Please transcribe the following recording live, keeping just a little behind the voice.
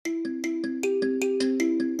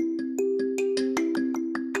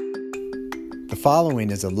following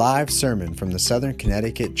is a live sermon from the Southern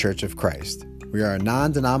Connecticut Church of Christ. We are a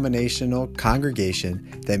non-denominational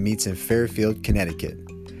congregation that meets in Fairfield, Connecticut.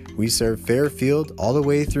 We serve Fairfield all the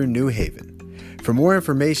way through New Haven. For more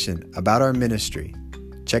information about our ministry,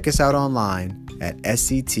 check us out online at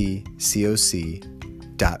sctcoc.org.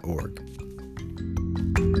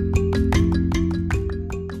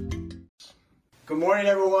 Good morning,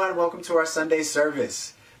 everyone. Welcome to our Sunday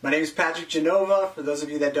service. My name is Patrick Genova. For those of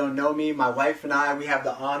you that don't know me, my wife and I, we have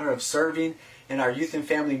the honor of serving in our youth and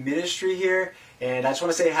family ministry here. And I just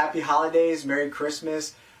want to say happy holidays, Merry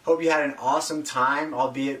Christmas. Hope you had an awesome time,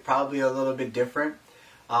 albeit probably a little bit different.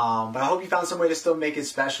 But I hope you found some way to still make it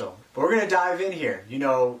special. But we're going to dive in here. You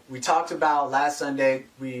know, we talked about last Sunday,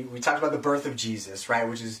 we talked about the birth of Jesus, right?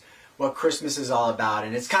 Which is what Christmas is all about.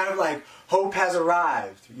 And it's kind of like hope has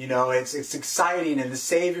arrived. You know, it's exciting and the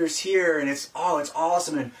Savior's here and it's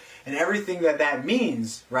awesome and everything that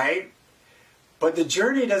means, right? But the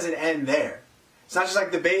journey doesn't end there. It's not just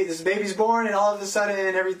like this baby's born and all of a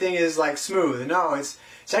sudden everything is like smooth. No, it's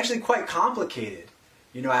actually quite complicated,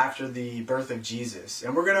 you know, after the birth of Jesus.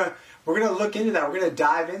 And we're gonna look into that. We're gonna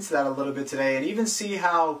dive into that a little bit today and even see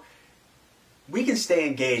how we can stay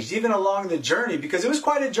engaged even along the journey, because it was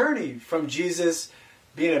quite a journey from Jesus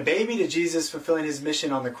being a baby to Jesus fulfilling his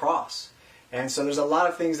mission on the cross. And so there's a lot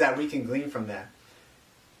of things that we can glean from that.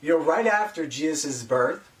 You know, right after Jesus'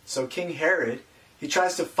 birth, so King Herod, he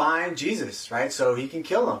tries to find Jesus, right? So he can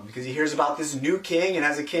kill him because he hears about this new king, and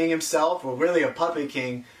as a king himself, well, really a puppet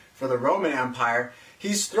king for the Roman Empire,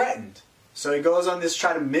 he's threatened. So he goes on this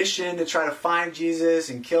mission to try to find Jesus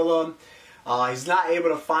and kill him. He's not able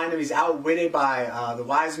to find him. He's outwitted by the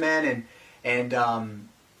wise men, and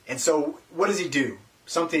so what does he do?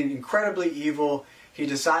 Something incredibly evil. He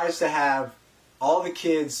decides to have all the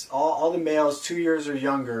kids, all the males 2 years or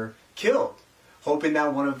younger, killed, hoping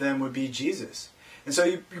that one of them would be Jesus. And so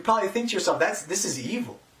you probably think to yourself, this is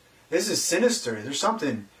evil. This is sinister. There's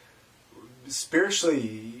something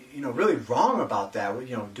spiritually, you know, really wrong about that,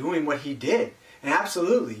 you know, doing what he did. And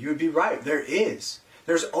absolutely, you would be right. There is.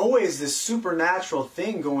 There's always this supernatural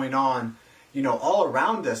thing going on, you know, all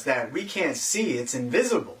around us that we can't see. It's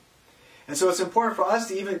invisible. And so it's important for us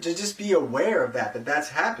to just be aware of that's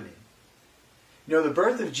happening. You know, the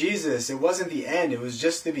birth of Jesus, it wasn't the end. It was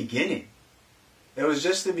just the beginning. It was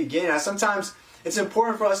just the beginning. Now, sometimes it's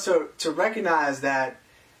important for us to recognize that,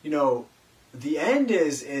 you know, the end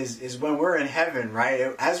is when we're in heaven,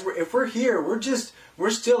 right? If we're here, we're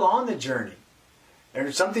still on the journey.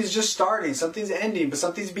 And something's just starting, something's ending, but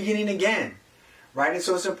something's beginning again, right? And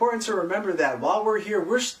so it's important to remember that while we're here,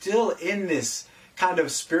 we're still in this kind of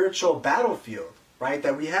spiritual battlefield, right,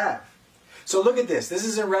 that we have. So look at this. This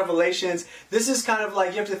is in Revelations. This is kind of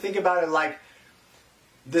like, you have to think about it like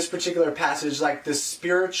this particular passage, like the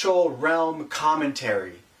spiritual realm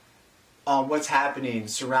commentary on what's happening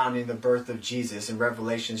surrounding the birth of Jesus in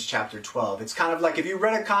Revelations chapter 12. It's kind of like if you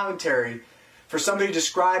read a commentary for somebody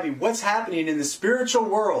describing what's happening in the spiritual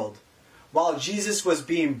world while Jesus was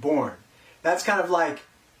being born. That's kind of like,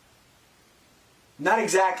 not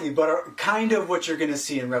exactly, but kind of what you're going to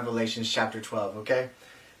see in Revelation chapter 12, okay?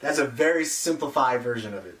 That's a very simplified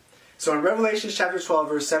version of it. So in Revelation chapter 12,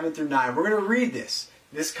 verse 7 through 9, we're going to read this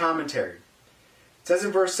commentary. It says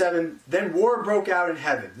in verse 7, "Then war broke out in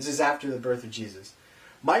heaven." This is after the birth of Jesus.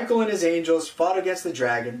 "Michael and his angels fought against the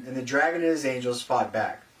dragon, and the dragon and his angels fought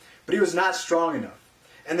back. But he was not strong enough,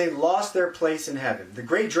 and they lost their place in heaven. The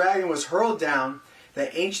great dragon was hurled down,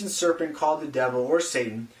 that ancient serpent called the devil, or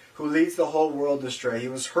Satan, who leads the whole world astray. He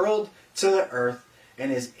was hurled to the earth,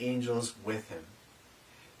 and his angels with him."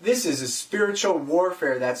 This is a spiritual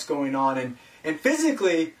warfare that's going on, and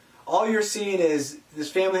physically, all you're seeing is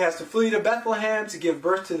this family has to flee to Bethlehem to give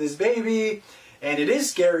birth to this baby, and it is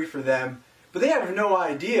scary for them, but they have no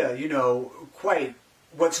idea, you know, quite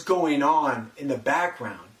what's going on in the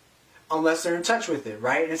background, unless they're in touch with it,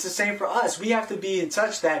 right? And it's the same for us. We have to be in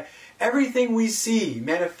touch that everything we see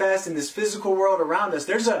manifest in this physical world around us,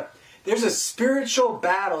 there's a spiritual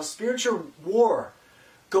battle, spiritual war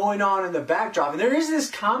going on in the backdrop. And there is this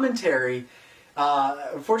commentary,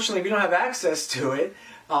 unfortunately we don't have access to it,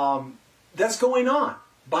 that's going on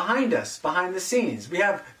behind us, behind the scenes. We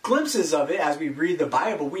have glimpses of it as we read the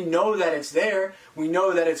Bible. We know that it's there. We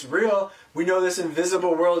know that it's real. We know this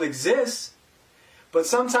invisible world exists. But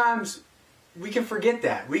sometimes we can forget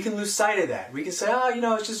that. We can lose sight of that. We can say, oh, you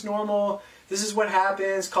know, it's just normal. This is what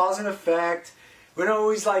happens, cause and effect. We don't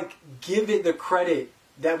always like give it the credit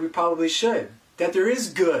that we probably should. That there is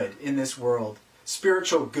good in this world,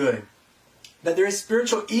 spiritual good. That there is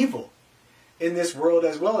spiritual evil in this world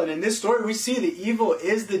as well. And in this story we see the evil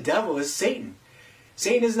is the devil, is Satan.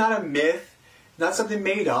 Satan is not a myth. not something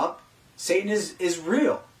made up. Satan is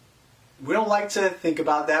real. We don't like to think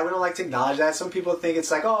about that. We don't like to acknowledge that. Some people think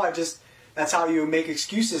it's like, oh, that's how you make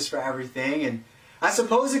excuses for everything. And I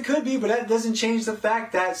suppose it could be, but that doesn't change the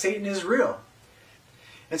fact that Satan is real.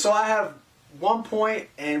 And so I have one point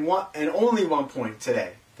and only one point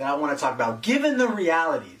today that I want to talk about. Given the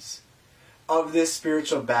realities of this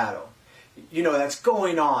spiritual battle, that's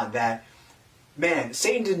going on, that, man,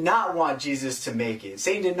 Satan did not want Jesus to make it.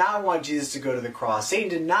 Satan did not want Jesus to go to the cross. Satan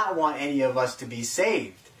did not want any of us to be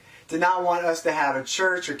saved. Did not want us to have a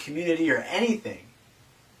church or community or anything.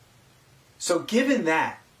 So given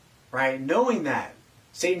that, right, knowing that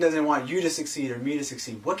Satan doesn't want you to succeed or me to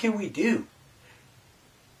succeed, what can we do?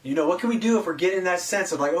 What can we do if we're getting that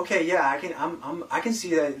sense of like, okay, yeah, I can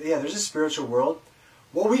see that, yeah, there's a spiritual world.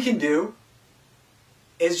 What we can do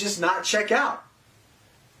is just not check out.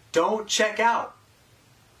 Don't check out.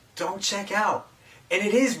 Don't check out. And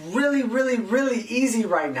it is really, really, really easy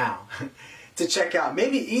right now to check out.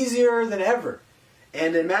 Maybe easier than ever.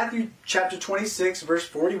 And in Matthew chapter 26, verse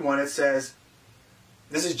 41, it says,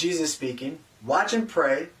 this is Jesus speaking, watch and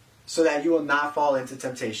pray so that you will not fall into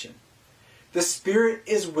temptation. The spirit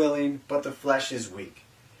is willing, but the flesh is weak.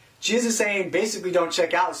 Jesus is saying, basically, don't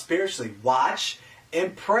check out spiritually. Watch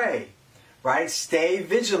and pray, right? Stay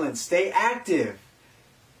vigilant, stay active.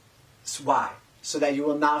 Why? So that you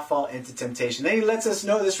will not fall into temptation. Then he lets us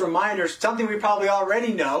know this reminder, something we probably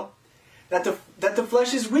already know, that the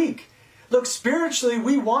flesh is weak. Look, spiritually,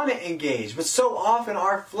 we want to engage, but so often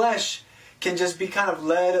our flesh can just be kind of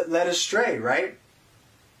led astray, right?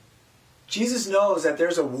 Jesus knows that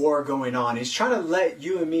there's a war going on. He's trying to let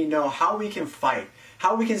you and me know how we can fight,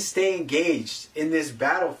 how we can stay engaged in this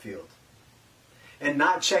battlefield and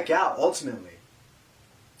not check out ultimately.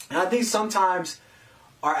 And I think sometimes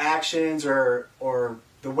our actions or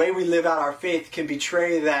the way we live out our faith can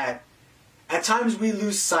betray that at times we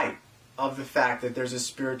lose sight of the fact that there's a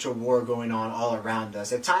spiritual war going on all around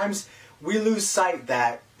us. At times we lose sight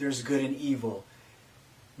that there's good and evil.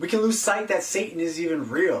 We can lose sight that Satan is even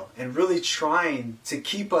real and really trying to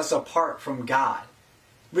keep us apart from God.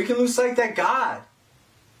 We can lose sight that God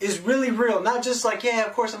is really real. Not just like, yeah,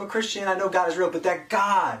 of course I'm a Christian, I know God is real, but that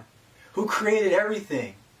God who created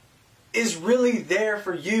everything is really there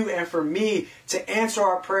for you and for me to answer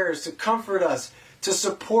our prayers, to comfort us, to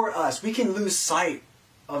support us. We can lose sight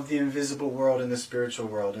of the invisible world and the spiritual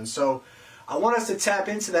world. And so I want us to tap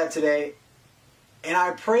into that today. And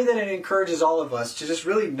I pray that it encourages all of us to just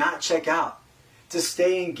really not check out, to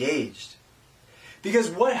stay engaged. Because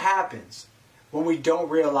what happens when we don't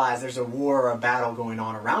realize there's a war or a battle going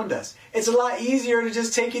on around us? It's a lot easier to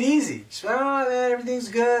just take it easy. Just, oh man, everything's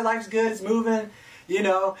good, life's good, it's moving,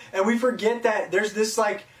 and we forget that there's this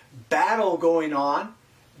like battle going on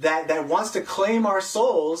that wants to claim our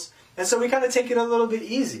souls, and so we kind of take it a little bit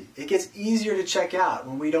easy. It gets easier to check out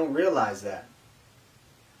when we don't realize that.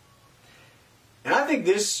 And I think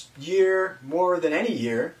this year, more than any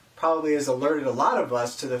year, probably has alerted a lot of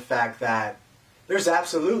us to the fact that there's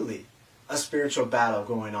absolutely a spiritual battle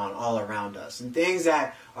going on all around us. And things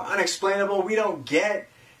that are unexplainable, we don't get.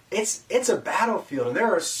 It's a battlefield. And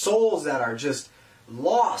there are souls that are just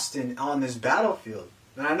lost on this battlefield.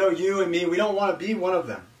 And I know you and me, we don't want to be one of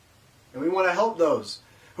them. And we want to help those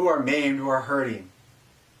who are maimed, who are hurting.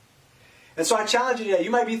 And so I challenge you today. You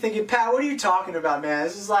might be thinking, Pat, what are you talking about, man?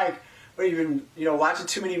 This is like, what, you've been, watching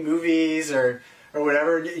too many movies or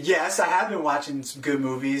whatever. Yes, I have been watching some good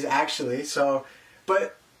movies, actually. So,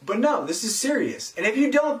 but no, this is serious. And if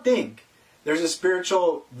you don't think there's a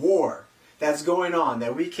spiritual war that's going on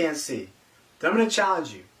that we can't see, then I'm going to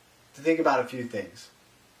challenge you to think about a few things.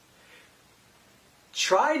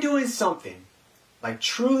 Try doing something like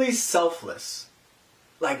truly selfless.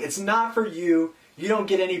 Like it's not for you. You don't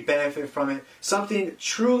get any benefit from it. Something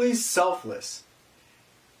truly selfless.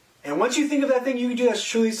 And once you think of that thing you can do that's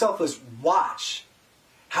truly selfless, watch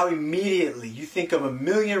how immediately you think of a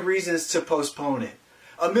million reasons to postpone it.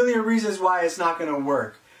 A million reasons why it's not going to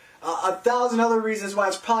work. 1,000 other reasons why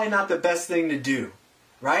it's probably not the best thing to do.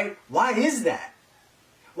 Right? Why is that?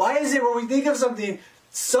 Why is it when we think of something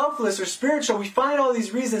selfless or spiritual, we find all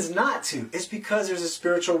these reasons not to? It's because there's a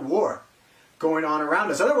spiritual war going on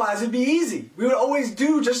around us. Otherwise, it'd be easy. We would always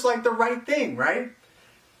do just like the right thing, right?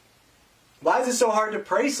 Why is it so hard to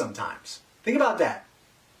pray sometimes? Think about that.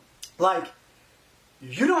 Like,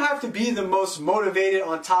 you don't have to be the most motivated,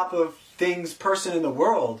 on top of things person in the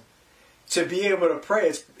world to be able to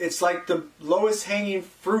pray. It's like the lowest hanging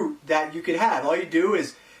fruit that you could have. All you do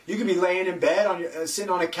is, you could be laying in bed,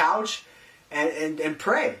 sitting on a couch, and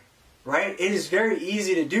pray, right? It is very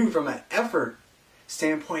easy to do from an effort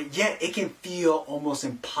standpoint, yet it can feel almost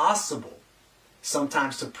impossible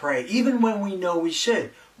sometimes to pray, even when we know we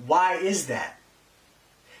should. Why is that?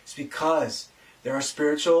 It's because there are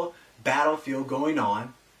spiritual battlefield going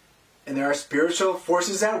on, and there are spiritual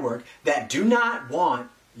forces at work that do not want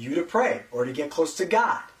you to pray or to get close to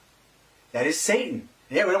God. That is Satan.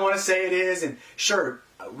 Yeah, we don't want to say it is, and sure,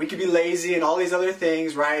 we could be lazy and all these other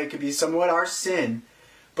things, right? It could be somewhat our sin.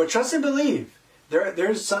 But trust and believe, there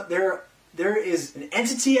is an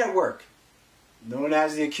entity at work, known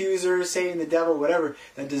as the accuser, Satan, the devil, whatever,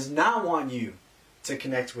 that does not want you to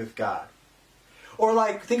connect with God. Or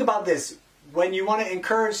like, think about this. When you want to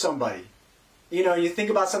encourage somebody, you think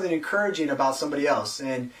about something encouraging about somebody else,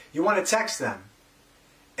 and you want to text them.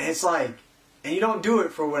 And it's like, and you don't do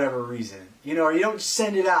it for whatever reason, or you don't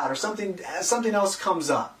send it out, or something else comes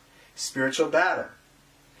up. Spiritual battle.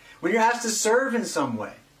 When you're asked to serve in some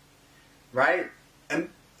way, right? And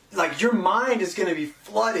like your mind is going to be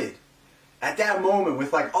flooded at that moment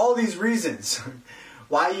with like all these reasons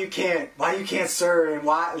why you can't serve, and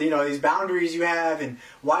why, these boundaries you have, and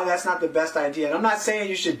why that's not the best idea. And I'm not saying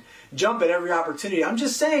you should jump at every opportunity. I'm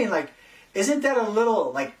just saying, like, isn't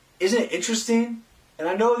it interesting? And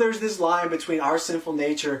I know there's this line between our sinful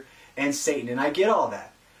nature and Satan, and I get all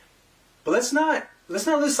that. But let's not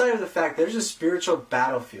lose sight of the fact there's a spiritual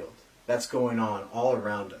battlefield that's going on all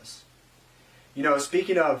around us.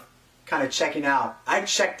 Speaking of kind of checking out, I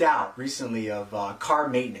checked out recently of car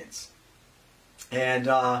maintenance. And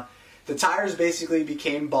the tires basically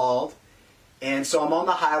became bald. And so I'm on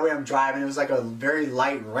the highway, I'm driving, it was like a very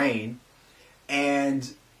light rain.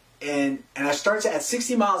 And I start to, at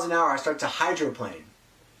 60 miles an hour, I start to hydroplane.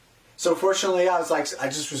 So fortunately, I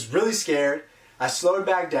just was really scared. I slowed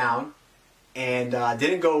back down and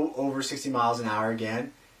didn't go over 60 miles an hour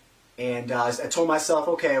again. And I told myself,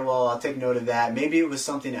 okay, well, I'll take note of that. Maybe it was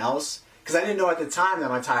something else. Because I didn't know at the time that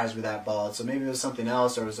my tires were that bald. So maybe it was something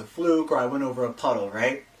else, or it was a fluke, or I went over a puddle,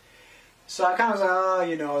 right? So I kind of was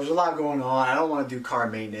like, there's a lot going on. I don't want to do car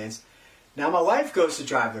maintenance. Now my wife goes to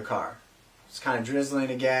drive the car. It's kind of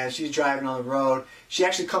drizzling again. She's driving on the road. She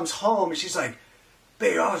actually comes home and she's like,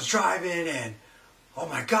 babe, I was driving and oh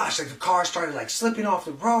my gosh, like the car started like slipping off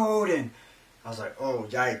the road, and I was like, oh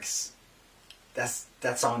yikes.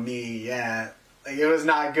 That's on me, yeah. Like, it was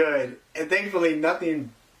not good. And thankfully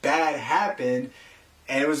nothing bad happened.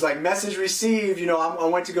 And it was like message received, I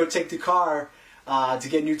went to go take the car to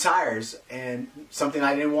get new tires, and something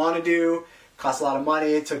I didn't want to do, cost a lot of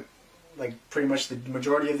money. It took like pretty much the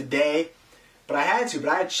majority of the day, but I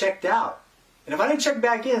had checked out. And if I didn't check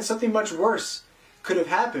back in, something much worse could have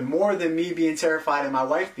happened, more than me being terrified and my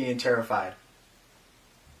wife being terrified.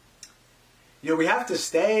 We have to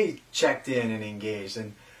stay checked in and engaged.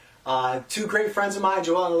 And two great friends of mine,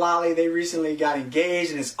 Joel and Lolly, they recently got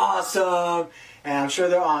engaged, and it's awesome. And I'm sure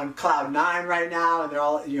they're on cloud 9 right now, and they're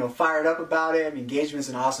all fired up about it. I mean, engagement's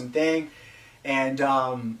an awesome thing. And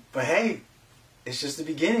but hey, it's just the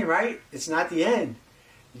beginning, right? It's not the end.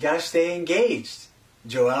 You gotta stay engaged.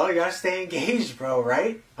 Joel, you gotta stay engaged, bro,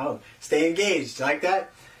 right? Oh, stay engaged. You like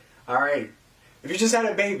that? All right. If you just had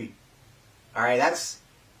a baby, all right, that's,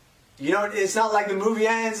 it's not like the movie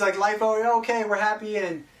ends, like life, oh, okay, we're happy,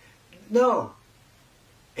 and no.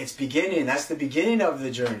 It's beginning. That's the beginning of the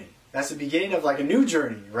journey. That's the beginning of like a new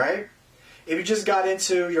journey, right? If you just got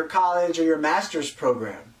into your college or your master's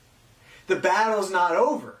program, the battle's not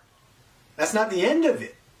over. That's not the end of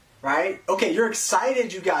it, right? Okay, you're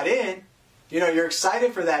excited you got in. You're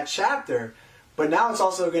excited for that chapter, but now it's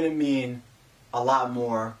also going to mean a lot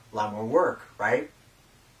more work, right?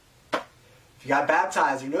 If you got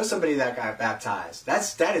baptized, somebody that got baptized,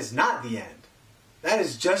 that is not the end. That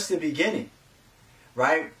is just the beginning,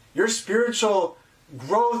 right? Your spiritual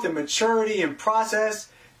growth and maturity and process,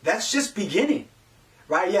 that's just beginning,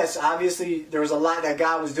 right? Yes, obviously there was a lot that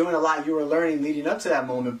God was doing, a lot you were learning leading up to that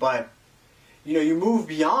moment, but you move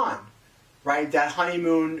beyond, right? That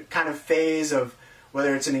honeymoon kind of phase of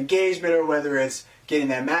whether it's an engagement or whether it's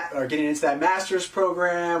getting into that master's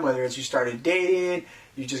program, whether it's you started dating,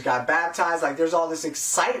 you just got baptized, like there's all this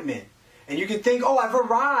excitement, and you can think, oh, I've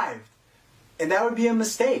arrived, and that would be a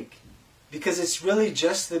mistake, because it's really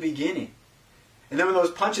just the beginning. And then when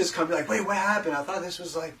those punches come, you're like, wait, what happened? I thought this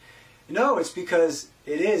was like... No, it's because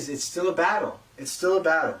it's still a battle. It's still a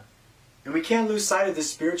battle. And we can't lose sight of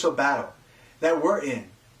this spiritual battle that we're in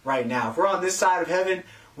right now. If we're on this side of heaven,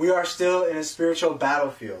 we are still in a spiritual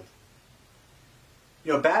battlefield.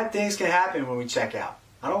 Bad things can happen when we check out.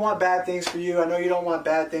 I don't want bad things for you. I know you don't want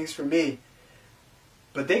bad things for me.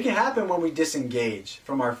 But they can happen when we disengage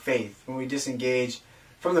from our faith, when we disengage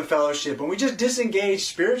from the fellowship, when we just disengage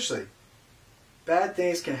spiritually. Bad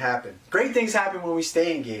things can happen. Great things happen when we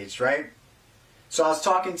stay engaged, right? So I was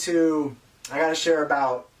talking to I got to share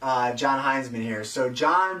about John Heinzman here. So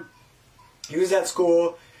John, he was at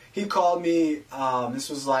school. He called me. This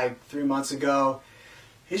was like 3 months ago.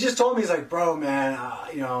 He just told me, he's like, bro, man,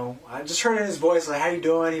 I just heard in his voice, like, how you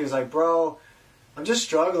doing? He was like, bro, I'm just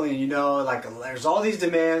struggling, like, there's all these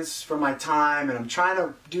demands for my time, and I'm trying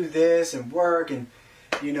to do this and work, and,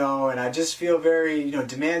 and I just feel very,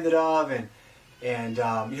 demanded of, and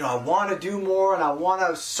I want to do more, and I want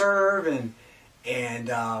to serve, and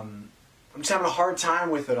I'm just having a hard time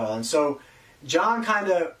with it all. And so John kind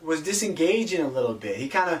of was disengaging a little bit. He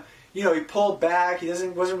kind of, he pulled back. He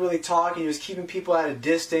wasn't really talking. He was keeping people at a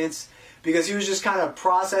distance because he was just kind of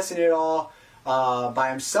processing it all by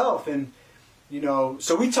himself. And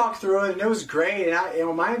so we talked through it, and it was great.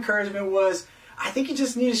 And my encouragement was, I think you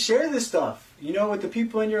just need to share this stuff, with the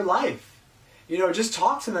people in your life. Just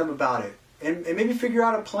talk to them about it, and maybe figure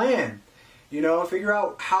out a plan. Figure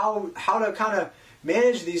out how to kind of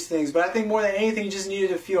manage these things. But I think more than anything, you just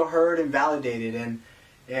needed to feel heard and validated.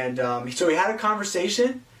 And so we had a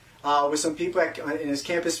conversation with some people in his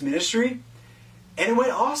campus ministry, and it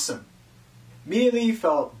went awesome. Immediately he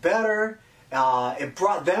felt better. It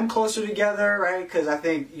brought them closer together, right? Because I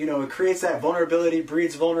think, it creates that vulnerability,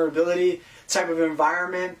 breeds vulnerability type of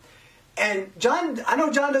environment. And I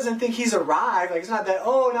know John doesn't think he's arrived. Like, it's not that,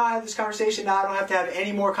 now I have this conversation, now I don't have to have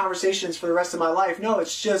any more conversations for the rest of my life. No,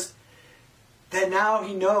 it's just that now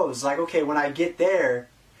he knows, like, okay, when I get there,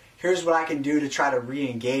 here's what I can do to try to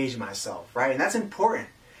re-engage myself, right? And that's important.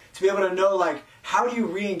 To be able to know, like, how do you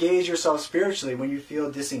re-engage yourself spiritually when you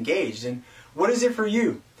feel disengaged? And what is it for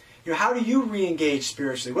you? How do you re-engage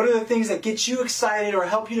spiritually? What are the things that get you excited or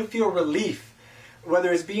help you to feel relief?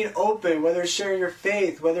 Whether it's being open, whether it's sharing your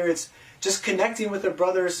faith, whether it's just connecting with a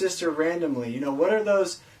brother or sister randomly. What are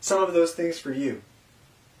some of those things for you?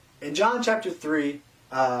 In John chapter 3,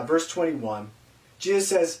 verse 21, Jesus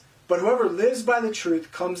says, "But whoever lives by the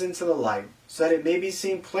truth comes into the light, so that it may be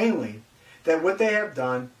seen plainly that what they have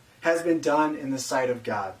done has been done in the sight of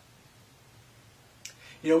God."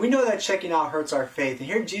 We know that checking out hurts our faith. And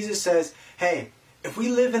here Jesus says, hey, if we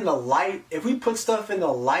live in the light, if we put stuff in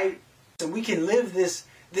the light, and we can live this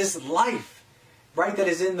life, right, that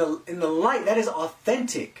is in the light, that is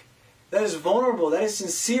authentic, that is vulnerable, that is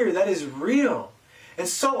sincere, that is real. And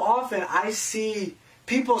so often I see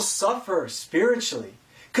people suffer spiritually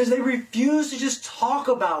because they refuse to just talk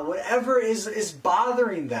about whatever is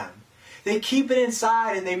bothering them. They keep it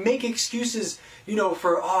inside and they make excuses,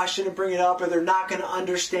 for, I shouldn't bring it up, or they're not going to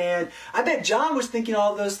understand. I bet John was thinking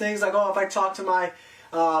all of those things, like, if I talk to my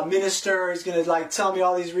minister, he's going to tell me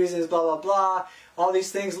all these reasons, blah, blah, blah, all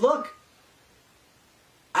these things. Look,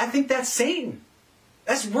 I think that's Satan.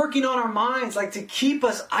 That's working on our minds, to keep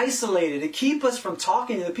us isolated, to keep us from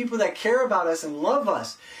talking to the people that care about us and love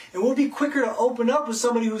us. And we'll be quicker to open up with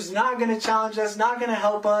somebody who's not going to challenge us, not going to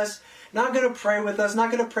help us, not going to pray with us,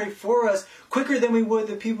 not going to pray for us, quicker than we would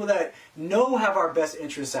the people that have our best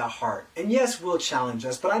interests at heart. And yes, will challenge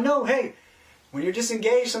us. But I know, hey, when you're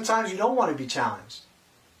disengaged, sometimes you don't want to be challenged.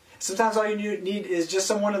 Sometimes all you need is just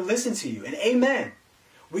someone to listen to you. And amen.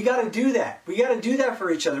 We got to do that. We got to do that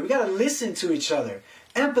for each other. We got to listen to each other.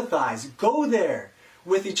 Empathize. Go there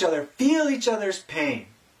with each other. Feel each other's pain.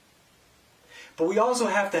 But we also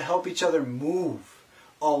have to help each other move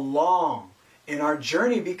along in our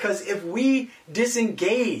journey, because if we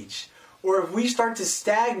disengage or if we start to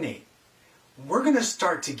stagnate, we're going to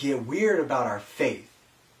start to get weird about our faith.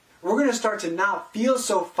 We're going to start to not feel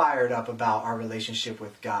so fired up about our relationship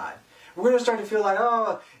with God. We're going to start to feel like,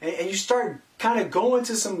 and you start kind of going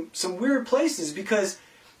to some weird places because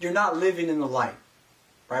you're not living in the light,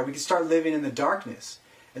 right? We can start living in the darkness,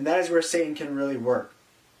 and that is where Satan can really work.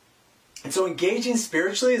 And so engaging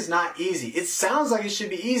spiritually is not easy. It sounds like it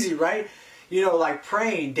should be easy, right? Like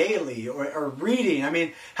praying daily or reading. I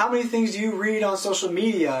mean, how many things do you read on social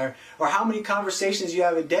media, or how many conversations you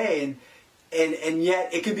have a day? And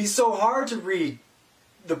yet it could be so hard to read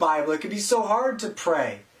the Bible. It could be so hard to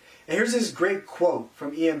pray. And here's this great quote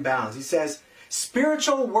from Ian Bounds. He says,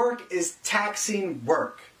 "Spiritual work is taxing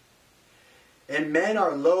work, and men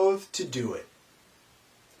are loath to do it.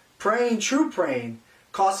 True praying,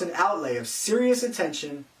 costs an outlay of serious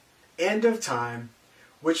attention and of time,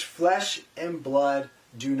 which flesh and blood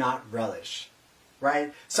do not relish."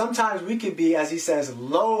 Right? Sometimes we could be, as he says,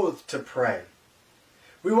 loath to pray.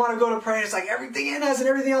 We want to go to pray, and it's like everything in us and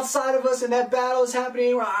everything outside of us, and that battle is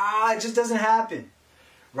happening. It just doesn't happen.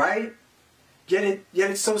 Right? Yet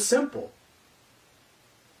it's so simple.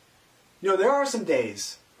 There are some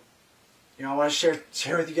days, I want to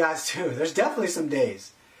share with you guys too. There's definitely some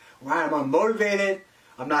days where I'm unmotivated,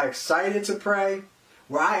 I'm not excited to pray,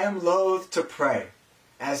 where I am loath to pray.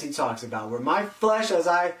 as he talks about, where my flesh, as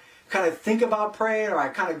I kind of think about praying, or I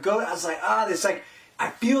kind of go, I was like, it's like, I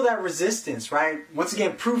feel that resistance, right? Once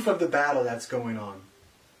again, proof of the battle that's going on.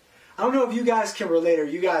 I don't know if you guys can relate, or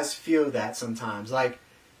you guys feel that sometimes. Like,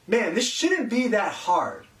 man, this shouldn't be that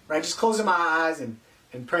hard, right? Just closing my eyes and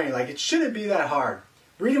praying. Like, it shouldn't be that hard.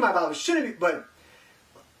 Reading my Bible shouldn't be, but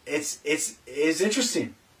it's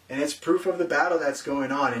interesting. And it's proof of the battle that's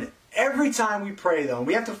going on. And every time we pray, though,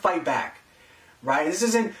 we have to fight back. Right? This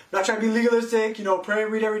isn't, I'm not trying to be legalistic, pray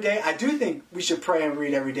and read every day. I do think we should pray and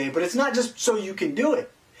read every day, but it's not just so you can do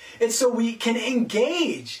it. It's so we can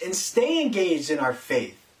engage and stay engaged in our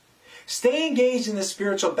faith. Stay engaged in the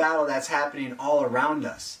spiritual battle that's happening all around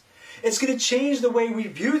us. It's going to change the way we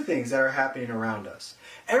view things that are happening around us.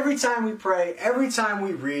 Every time we pray, every time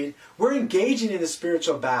we read, we're engaging in a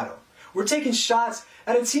spiritual battle. We're taking shots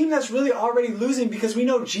at a team that's really already losing because we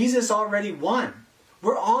know Jesus already won.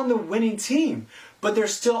 We're on the winning team, but there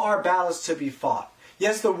still are battles to be fought.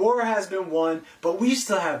 Yes, the war has been won, but we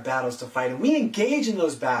still have battles to fight, and we engage in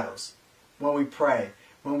those battles when we pray,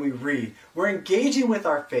 when we read. We're engaging with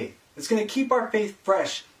our faith. It's going to keep our faith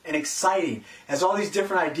fresh and exciting as all these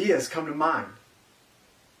different ideas come to mind.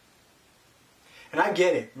 And I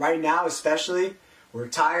get it. Right now, especially, we're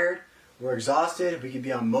tired, we're exhausted, we can be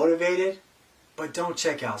unmotivated, but don't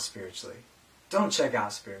check out spiritually. Don't check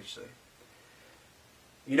out spiritually.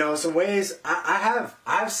 Some ways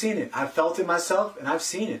I've seen it. I've felt it myself, and I've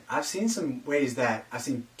seen it. I've seen some ways that I've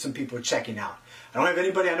seen some people checking out. I don't have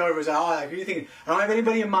anybody. I know everybody's like, who are you thinking? I don't have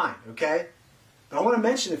anybody in mind, okay? But I want to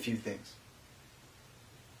mention a few things.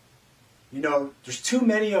 There's too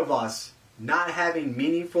many of us not having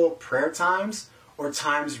meaningful prayer times or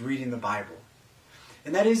times reading the Bible,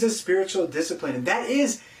 and that is a spiritual discipline, and that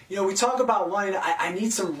is. We talk about wanting, I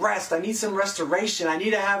need some rest, I need some restoration, I need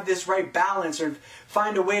to have this right balance or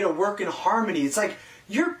find a way to work in harmony. It's like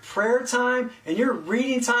your prayer time and your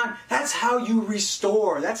reading time, that's how you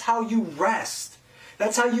restore, that's how you rest,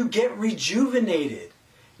 that's how you get rejuvenated.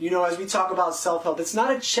 As we talk about self-help, it's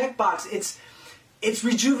not a checkbox, it's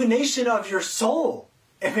rejuvenation of your soul.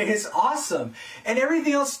 I mean, it's awesome. And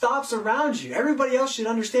everything else stops around you. Everybody else should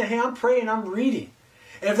understand, hey, I'm praying, I'm reading.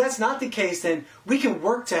 And if that's not the case, then we can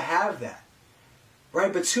work to have that.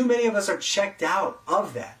 Right? But too many of us are checked out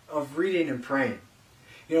of that, of reading and praying.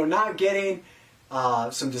 Not getting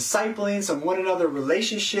some discipling, some one another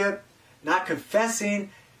relationship, not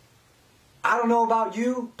confessing. I don't know about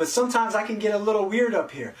you, but sometimes I can get a little weird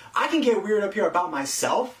up here. I can get weird up here about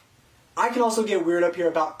myself. I can also get weird up here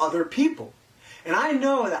about other people. And I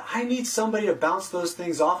know that I need somebody to bounce those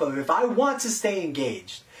things off of if I want to stay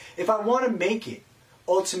engaged, if I want to make it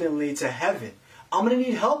ultimately to heaven. I'm going to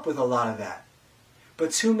need help with a lot of that.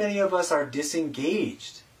 But too many of us are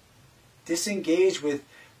disengaged with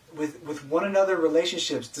one another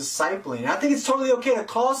relationships, discipling. And I think it's totally okay to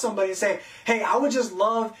call somebody and say, hey, I would just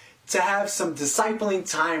love to have some discipling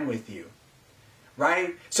time with you.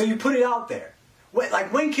 Right? So you put it out there.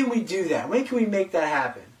 When can we do that? When can we make that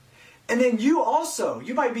happen? And then you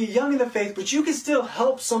might be young in the faith, but you can still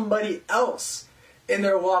help somebody else in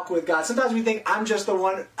their walk with God. Sometimes we think I'm just the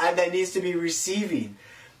one that needs to be receiving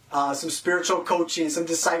some spiritual coaching, some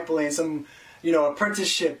discipling, some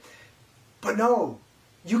apprenticeship. But no,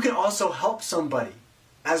 you can also help somebody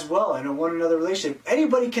as well in a one another relationship.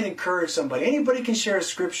 Anybody can encourage somebody. Anybody can share a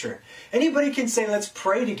scripture. Anybody can say, let's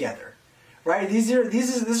pray together. Right? This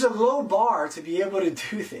is a low bar to be able to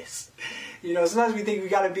do this. Sometimes we think we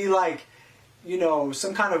got to be like,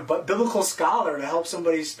 some kind of biblical scholar to help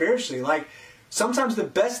somebody spiritually. Sometimes the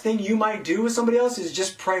best thing you might do with somebody else is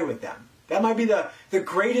just pray with them. That might be the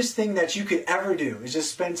greatest thing that you could ever do, is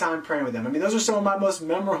just spend time praying with them. I mean, those are some of my most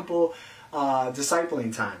memorable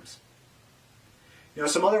discipling times.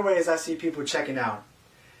 Some other ways I see people checking out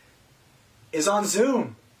is on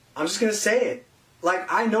Zoom. I'm just going to say it.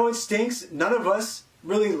 I know it stinks. None of us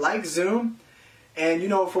really like Zoom. And,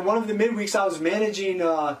 for one of the midweeks, I was managing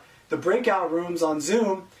the breakout rooms on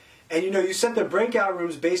Zoom. And you set the breakout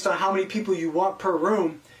rooms based on how many people you want per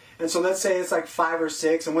room. And so let's say it's 5 or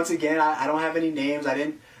 6. And once again, I don't have any names.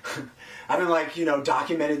 I haven't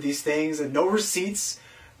documented these things and no receipts,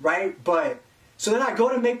 right? But so then I go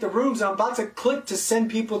to make the rooms and I'm about to click to send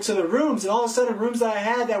people to the rooms. And all of a sudden rooms that I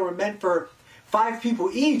had that were meant for 5 people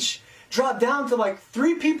each dropped down to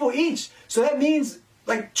 3 people each. So that means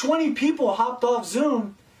 20 people hopped off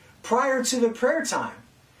Zoom prior to the prayer time,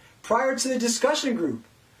 prior to the discussion group.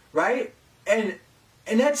 Right? And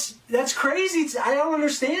that's crazy. I don't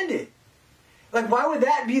understand it. Why would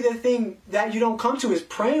that be the thing that you don't come to, is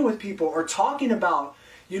praying with people or talking about,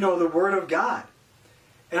 the Word of God?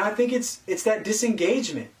 And I think it's that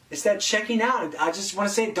disengagement. It's that checking out. And I just want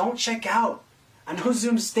to say, don't check out. I know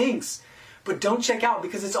Zoom stinks, but don't check out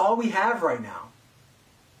because it's all we have right now.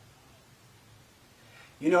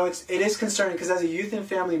 You know, it is concerning because as a youth and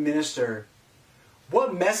family minister,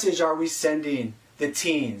 what message are we sending the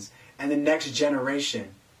teens and the next generation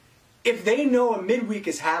if they know a midweek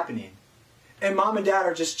is happening and mom and dad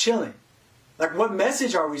are just chilling? Like, what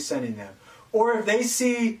message are we sending them? Or if they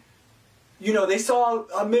see, you know, they saw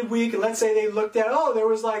a midweek and let's say they looked at, oh, there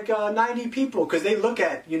was like 90 people, because they look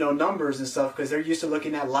at, you know, numbers and stuff because they're used to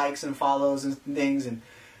looking at likes and follows and things, and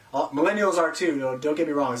millennials are too. Don't get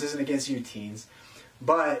me wrong, this isn't against you teens.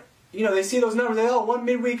 But, you know, they see those numbers, they, oh, one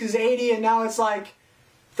midweek is 80 and now it's like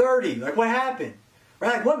 30. Like, what happened?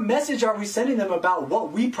 Right? Like, what message are we sending them about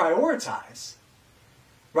what we prioritize?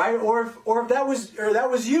 Right? Or if that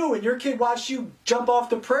was you and your kid watched you jump off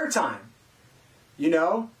the prayer time, you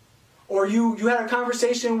know? Or you had a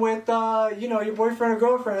conversation with, you know, your boyfriend or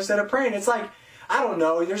girlfriend instead of praying. It's like, I don't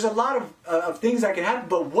know, there's a lot of things that can happen,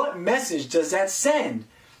 but what message does that send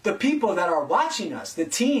the people that are watching us, the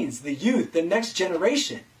teens, the youth, the next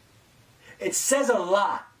generation? It says a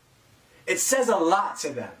lot. It says a lot to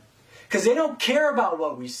them. Because they don't care about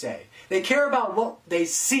what we say. They care about what they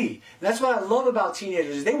see. And that's what I love about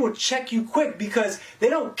teenagers. They will check you quick because they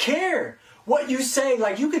don't care what you say.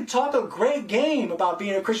 Like, you could talk a great game about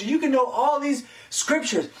being a Christian. You can know all these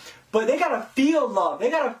scriptures. But they got to feel love. They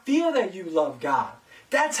got to feel that you love God.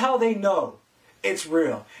 That's how they know it's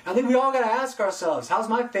real. I think we all got to ask ourselves, how's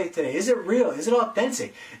my faith today? Is it real? Is it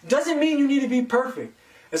authentic? Doesn't mean you need to be perfect.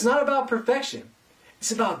 It's not about perfection.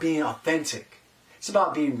 It's about being authentic. It's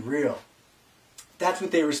about being real. That's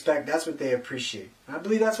what they respect. That's what they appreciate. And I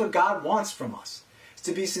believe that's what God wants from us. Is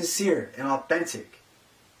to be sincere and authentic.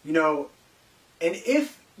 You know, and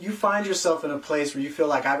if you find yourself in a place where you feel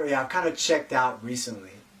like, I've kind of checked out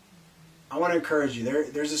recently, I want to encourage you.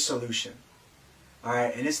 There's a solution. All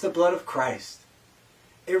right? And it's the blood of Christ.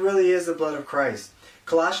 It really is the blood of Christ.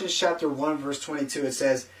 Colossians chapter 1, verse 22, it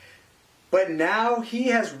says, "But now he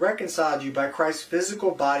has reconciled you by Christ's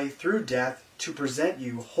physical body through death to present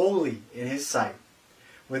you holy in his sight,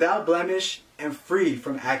 without blemish and free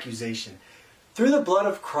from accusation." Through the blood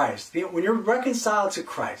of Christ, when you're reconciled to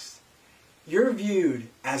Christ, you're viewed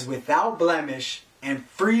as without blemish and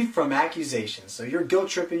free from accusation. So you're guilt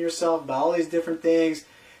tripping yourself about all these different things.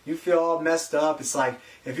 You feel all messed up. It's like,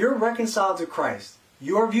 if you're reconciled to Christ,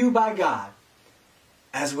 you're viewed by God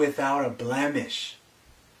as without a blemish.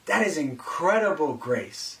 That is incredible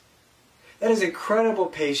grace. That is incredible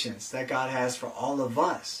patience that God has for all of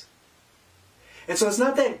us. And so it's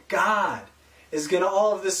not that God is going to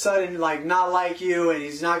all of a sudden like not like you and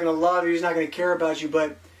he's not going to love you, he's not going to care about you,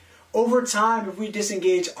 but over time, if we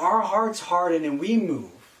disengage, our hearts harden and we move.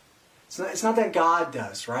 It's not that God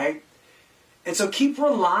does, right? And so keep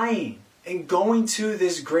relying and going to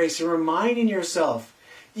this grace and reminding yourself,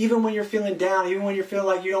 even when you're feeling down, even when you feel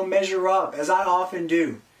like you don't measure up, as I often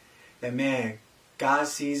do, that, man, God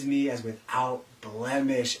sees me as without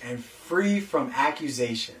blemish and free from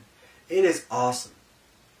accusation. It is awesome.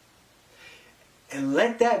 And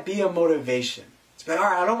let that be a motivation. It's like, all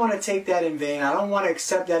right, I don't want to take that in vain. I don't want to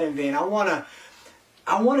accept that in vain. I want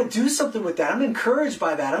to do something with that. I'm encouraged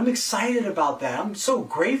by that. I'm excited about that. I'm so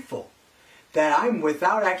grateful that I'm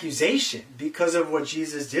without accusation because of what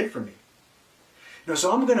Jesus did for me. You know,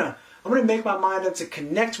 so I'm gonna make my mind up to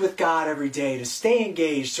connect with God every day, to stay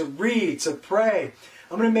engaged, to read, to pray.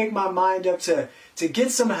 I'm gonna make my mind up to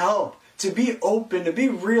get some help, to be open, to be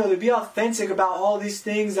real, to be authentic about all these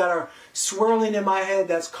things that are swirling in my head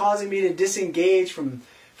that's causing me to disengage from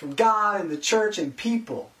God and the church and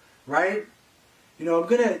people, right? You know, I'm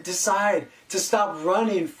gonna decide to stop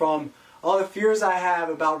running from all the fears I have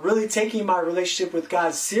about really taking my relationship with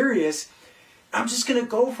God serious. I'm just going to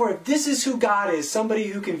go for it. If this is who God is, somebody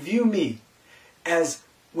who can view me as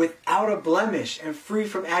without a blemish and free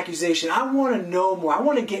from accusation, I want to know more. I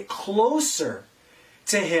want to get closer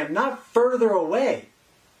to him, not further away.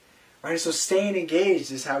 Right? So staying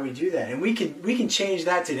engaged is how we do that. And we can change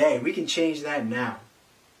that today. We can change that now.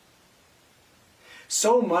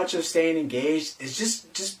 So much of staying engaged is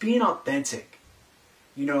just being authentic.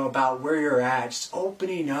 You know, about where you're at, just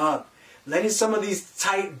opening up, letting some of these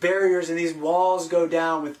tight barriers and these walls go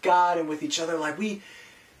down with God and with each other. Like we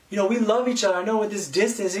love each other. I know with this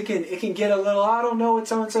distance, it can get a little, I don't know what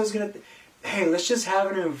so-and-so is going to, hey, let's just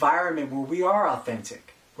have an environment where we are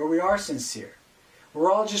authentic, where we are sincere.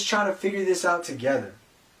 We're all just trying to figure this out together.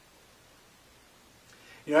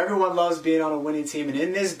 You know, everyone loves being on a winning team, and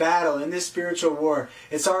in this battle, in this spiritual war,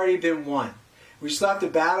 it's already been won. We still have to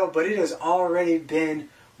battle, but it has already been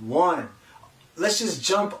won. let's just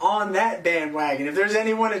jump on that bandwagon. If there's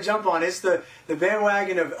anyone to jump on, it's the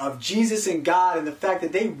bandwagon of Jesus and God and the fact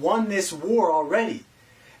that they won this war already.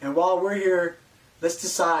 And while we're here, let's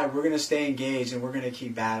decide we're going to stay engaged and we're going to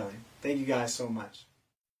keep battling. Thank you guys so much.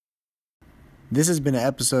 This has been an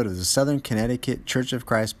episode of the Southern Connecticut Church of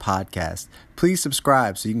Christ podcast. Please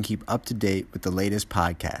subscribe so you can keep up to date with the latest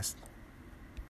podcast.